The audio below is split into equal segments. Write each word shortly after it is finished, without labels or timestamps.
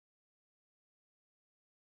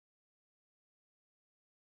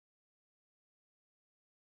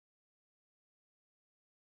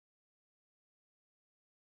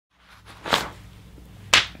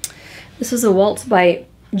This is a waltz by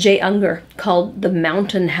J. Ungar called The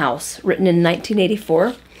Mountain House, written in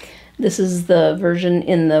 1984. This is the version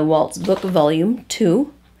in the Waltz Book, Volume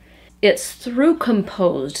 2. It's through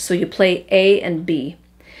composed, so you play A and B.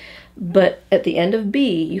 But at the end of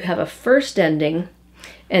B, you have a first ending,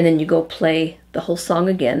 and then you go play the whole song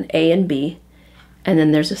again, A and B, and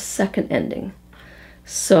then there's a second ending.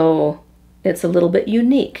 So it's a little bit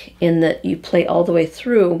unique in that you play all the way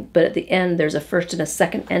through, but at the end there's a first and a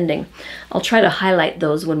second ending. I'll try to highlight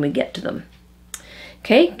those when we get to them.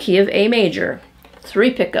 Okay, key of A major, 3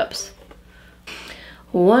 pickups.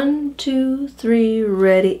 1, 2, 3,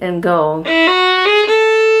 ready and go.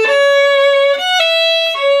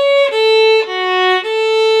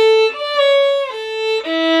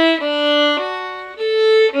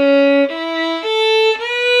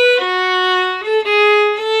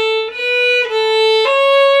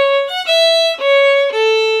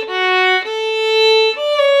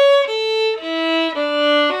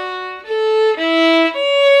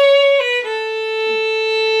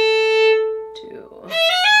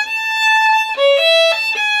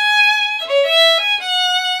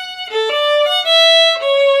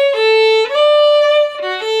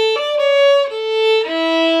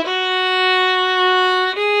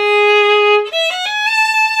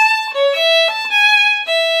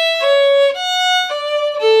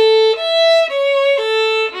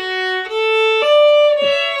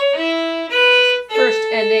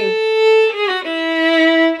 Ending.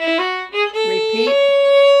 Repeat.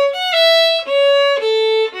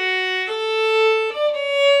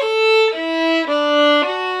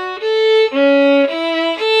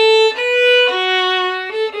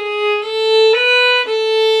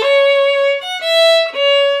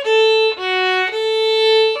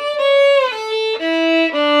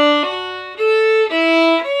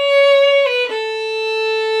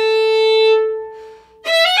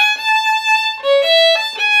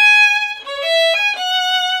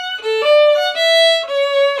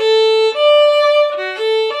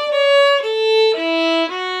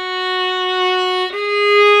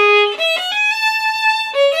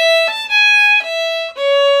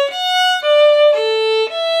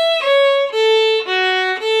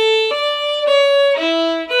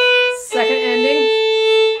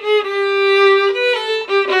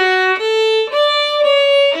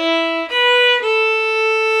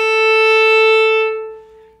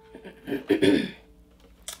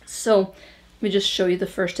 So let me just show you the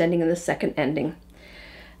first ending and the second ending.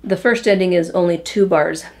 The first ending is only 2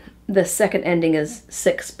 bars. The second ending is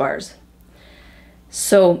 6 bars.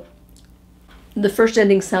 So the first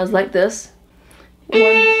ending sounds like this. 1, 2.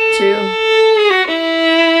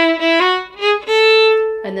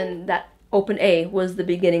 And then that open A was the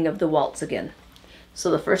beginning of the waltz again.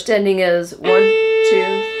 So the first ending is 1, 2,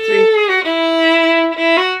 3.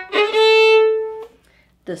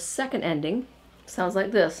 The second ending sounds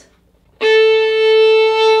like this.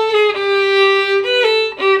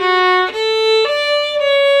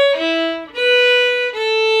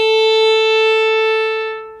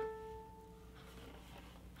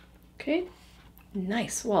 Okay,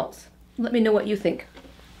 nice waltz. Let me know what you think.